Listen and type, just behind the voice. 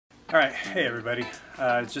Alright, hey everybody.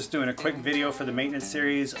 Just doing a quick video for the maintenance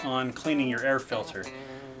series on cleaning your air filter.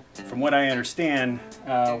 From what I understand,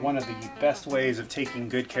 one of the best ways of taking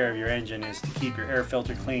good care of your engine is to keep your air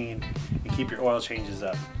filter clean and keep your oil changes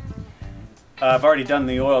up. I've already done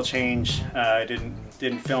the oil change. I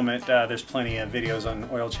didn't film it. There's plenty of videos on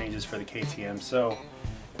oil changes for the KTM. So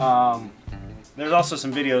there's also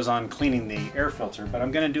some videos on cleaning the air filter, but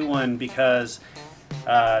I'm going to do one because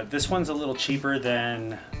this one's a little cheaper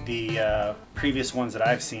than the previous ones that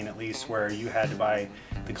I've seen, at least, where you had to buy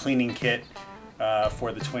the cleaning kit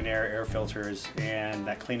for the twin air filters, and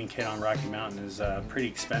that cleaning kit on Rocky Mountain is pretty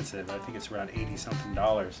expensive. I think it's around $80-something.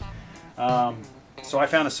 So I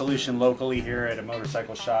found a solution locally here at a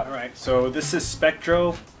motorcycle shop. All right, so this is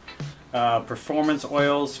Spectro Performance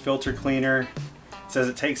Oils Filter Cleaner. It says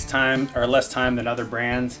it takes time, or less time than other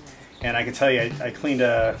brands, and I can tell you, I cleaned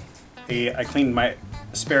my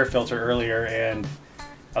spare filter earlier, and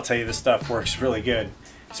I'll tell you, this stuff works really good.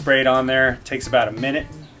 Spray it on there, takes about a minute,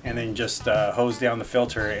 and then just hose down the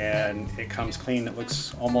filter and it comes clean. It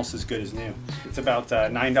looks almost as good as new. It's about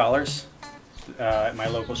 $9 at my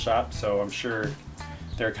local shop, so I'm sure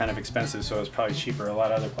they're kind of expensive, so it's probably cheaper at a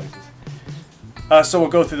lot of other places. So we'll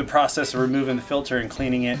go through the process of removing the filter and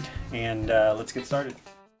cleaning it, and let's get started.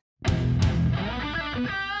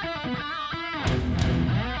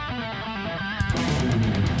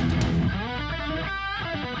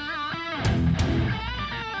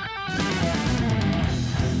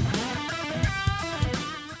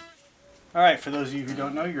 Alright, for those of you who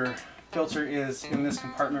don't know, your filter is in this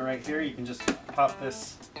compartment right here. You can just pop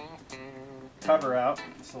this cover out,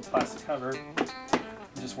 this little plastic cover,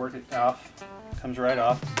 just work it off, comes right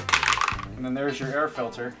off, and then there's your air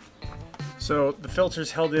filter. So the filter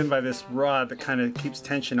is held in by this rod that kind of keeps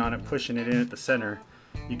tension on it, pushing it in at the center.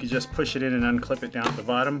 You can just push it in and unclip it down at the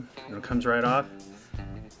bottom, and it comes right off.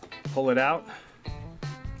 Pull it out,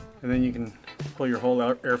 and then you can pull your whole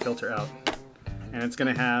air filter out. And it's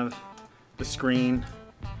going to have the screen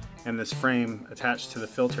and this frame attached to the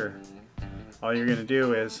filter. All you're going to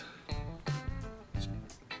do is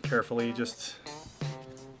carefully just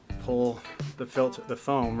pull the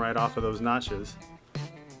foam right off of those notches.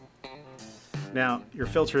 Now your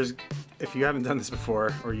filters, if you haven't done this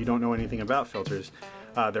before or you don't know anything about filters,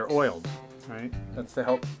 they're oiled, right? That's to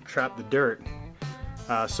help trap the dirt.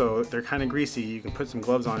 So they're kind of greasy. You can put some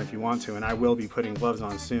gloves on if you want to, and I will be putting gloves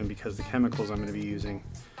on soon because the chemicals I'm going to be using,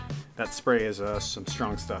 that spray is some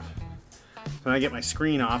strong stuff. So when I get my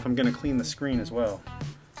screen off, I'm going to clean the screen as well.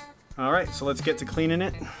 Alright, so let's get to cleaning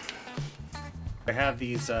it. I have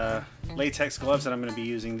these latex gloves that I'm going to be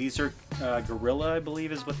using. These are Gorilla, I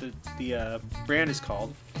believe is what the brand is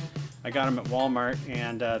called. I got them at Walmart,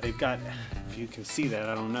 and they've got, if you can see that,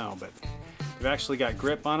 I don't know, but they've actually got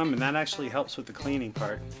grip on them, and that actually helps with the cleaning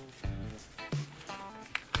part.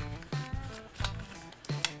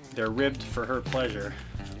 They're ribbed for her pleasure.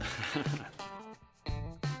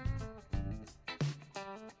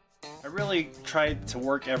 I really tried to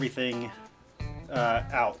work everything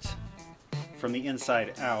out, from the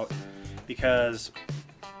inside out, because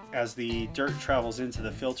as the dirt travels into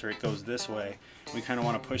the filter, it goes this way. We kind of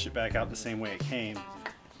want to push it back out the same way it came.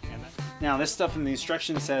 And now this stuff in the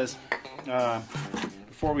instructions says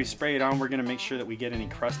before we spray it on, we're going to make sure that we get any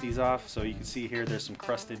crusties off. So you can see here there's some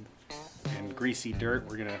crusted and greasy dirt.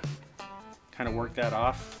 We're going to kind of work that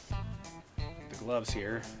off. The gloves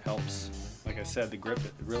here helps. Like I said, the grip,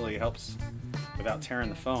 it really helps without tearing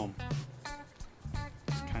the foam.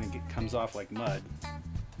 Just kind of comes off like mud.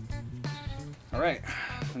 Alright,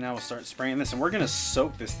 so now we'll start spraying this, and we're going to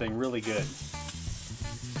soak this thing really good.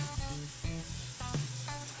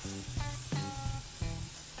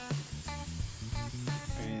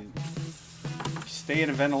 And stay in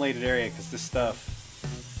a ventilated area, because this stuff,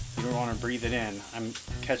 you don't want to breathe it in. I'm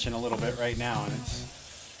catching a little bit right now, and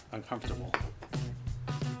it's uncomfortable.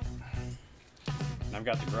 And I've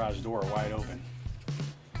got the garage door wide open.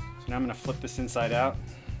 So now I'm going to flip this inside out.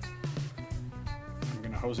 I'm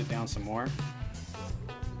going to hose it down some more.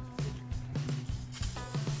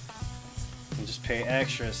 And just pay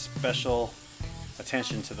extra special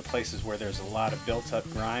attention to the places where there's a lot of built-up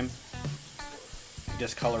grime,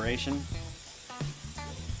 discoloration.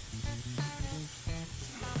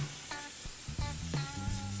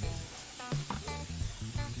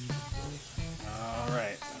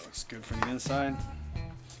 Alright, that looks good for the inside.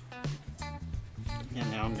 And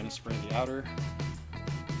now I'm going to spray the outer.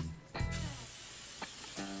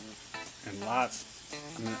 And lots.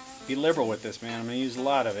 I'm going to be liberal with this, man. I'm going to use a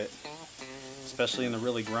lot of it, especially in the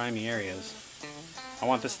really grimy areas. I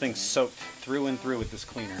want this thing soaked through and through with this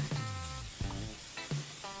cleaner.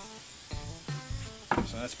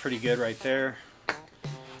 So that's pretty good right there.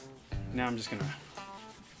 Now I'm just gonna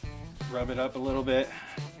rub it up a little bit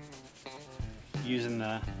using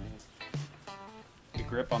the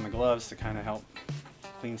grip on the gloves to kind of help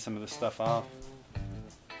clean some of the stuff off.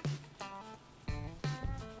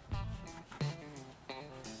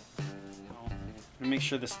 And make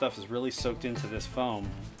sure this stuff is really soaked into this foam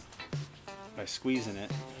by squeezing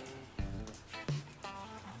it.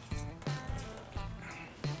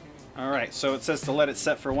 Alright, so it says to let it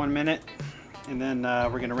set for 1 minute, and then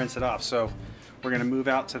we're going to rinse it off. So we're going to move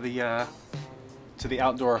out to the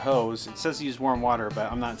outdoor hose. It says to use warm water,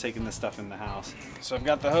 but I'm not taking this stuff in the house. So I've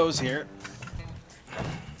got the hose here.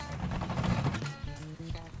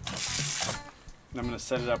 And I'm going to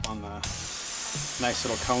set it up on the nice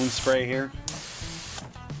little cone spray here.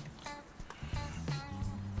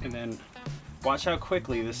 And then watch how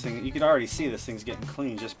quickly this thing, you can already see this thing's getting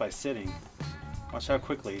clean just by sitting. Watch how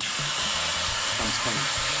quickly it comes clean.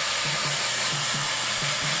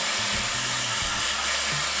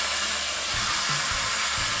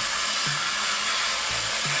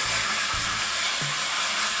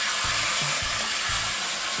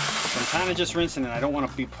 So I'm kind of just rinsing it. I don't want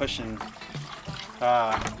to be pushing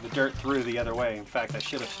the dirt through the other way. In fact, I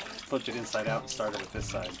should have flipped it inside out and started with this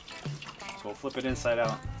side. So we'll flip it inside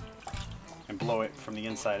out and blow it from the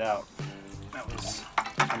inside out. That was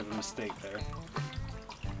kind of a mistake there.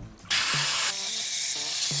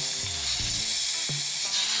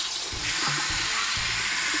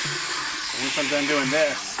 So once I'm done doing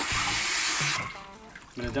this,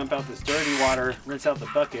 I'm going to dump out this dirty water, rinse out the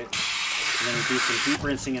bucket, and then do some deep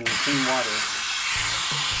rinsing in the clean water.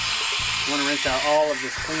 I want to rinse out all of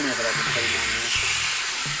this cleaner that I've been putting on there.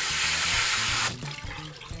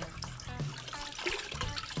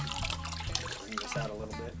 Out a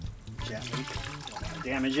little bit gently, don't want to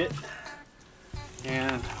damage it,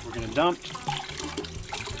 and we're going to dump,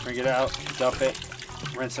 bring it out, dump it,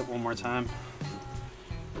 rinse it one more time.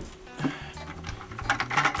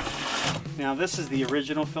 Now this is the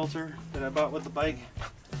original filter that I bought with the bike,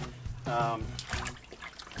 and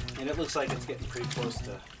it looks like it's getting pretty close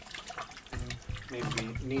to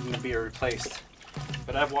maybe needing to be replaced,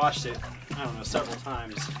 but I've washed it, I don't know, several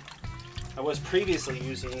times. I was previously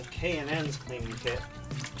using K&N's cleaning kit,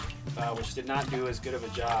 which did not do as good of a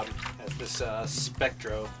job as this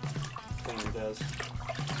Spectro cleaner does.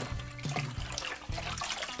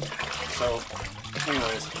 So,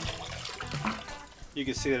 anyways, you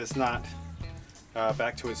can see that it's not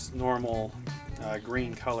back to its normal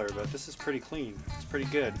green color, but this is pretty clean. It's pretty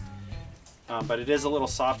good. But it is a little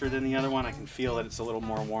softer than the other one. I can feel that it's a little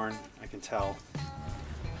more worn. I can tell.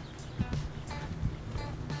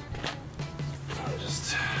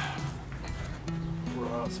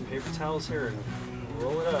 Roll out some paper towels here and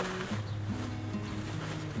roll it up.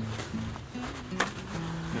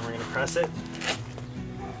 Then we're going to press it.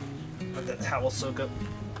 Let that towel soak up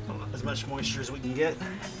as much moisture as we can get.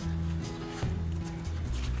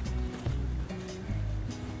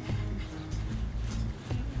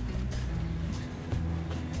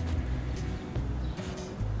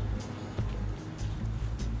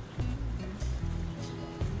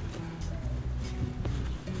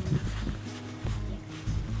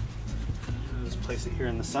 Place it here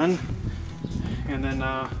in the sun, and then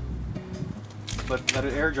let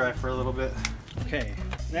it air dry for a little bit. Okay,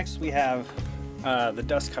 next we have the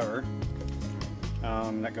dust cover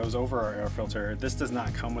that goes over our air filter. This does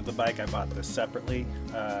not come with the bike. I bought this separately.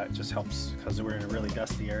 It just helps because we're in a really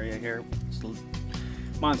dusty area here. It's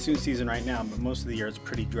monsoon season right now, but most of the year it's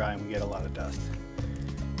pretty dry and we get a lot of dust.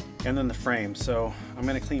 And then the frame. So I'm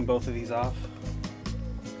going to clean both of these off.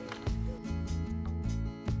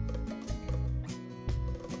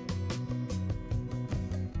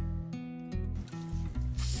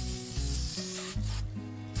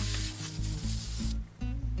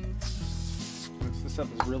 This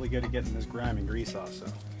stuff is really good at getting this grime and grease off, so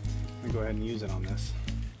I'm going to go ahead and use it on this.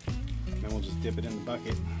 And then we'll just dip it in the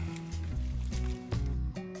bucket.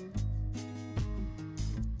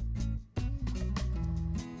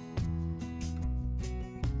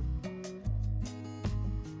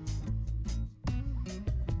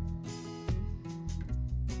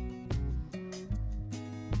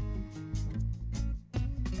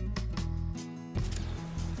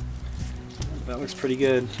 That looks pretty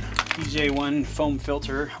good. EJ1 foam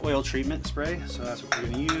filter oil treatment spray, so that's what we're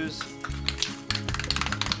going to use.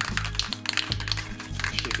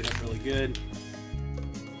 Shake it up really good.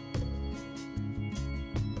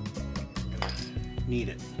 Knead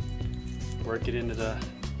it. Work it into the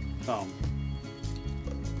foam.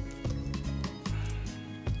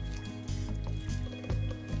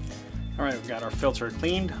 Alright, we've got our filter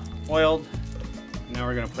cleaned, oiled, Now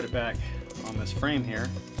we're going to put it back on this frame here.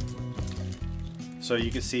 So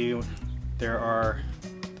you can see there are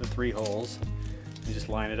the 3 holes. You just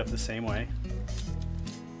line it up the same way.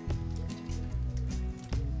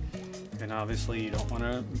 And obviously you don't want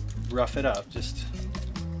to rough it up, just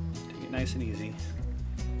take it nice and easy.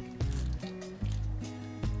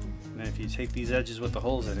 And then if you take these edges with the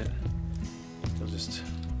holes in it, you'll just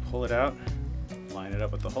pull it out, line it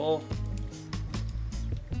up with the hole,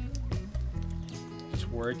 just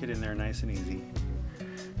work it in there nice and easy.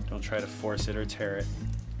 Don't try to force it or tear it.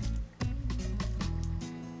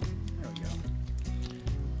 There we go.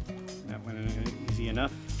 That went in easy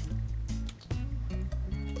enough.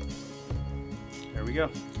 There we go.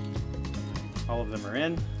 All of them are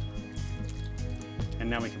in. And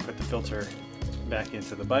now we can put the filter back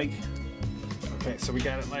into the bike. Okay, so we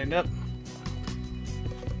got it lined up.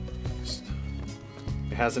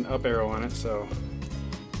 It has an up arrow on it, so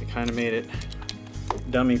it kind of made it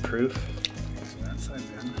dummy proof. Okay, so that side's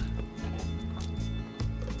in.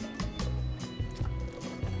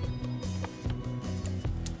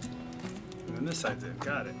 And then this side's in.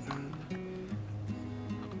 Got it.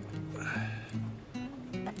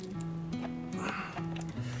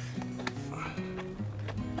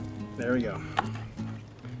 There we go.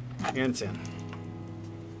 And it's in.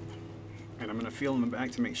 And I'm going to feel in the back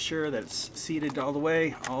to make sure that it's seated all the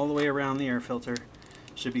way around the air filter.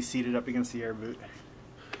 Should be seated up against the air boot.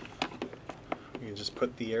 You can just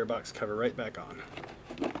put the air box cover right back on.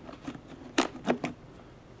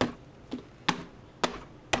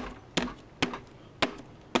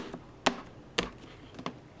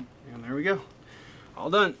 And there we go. All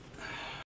done.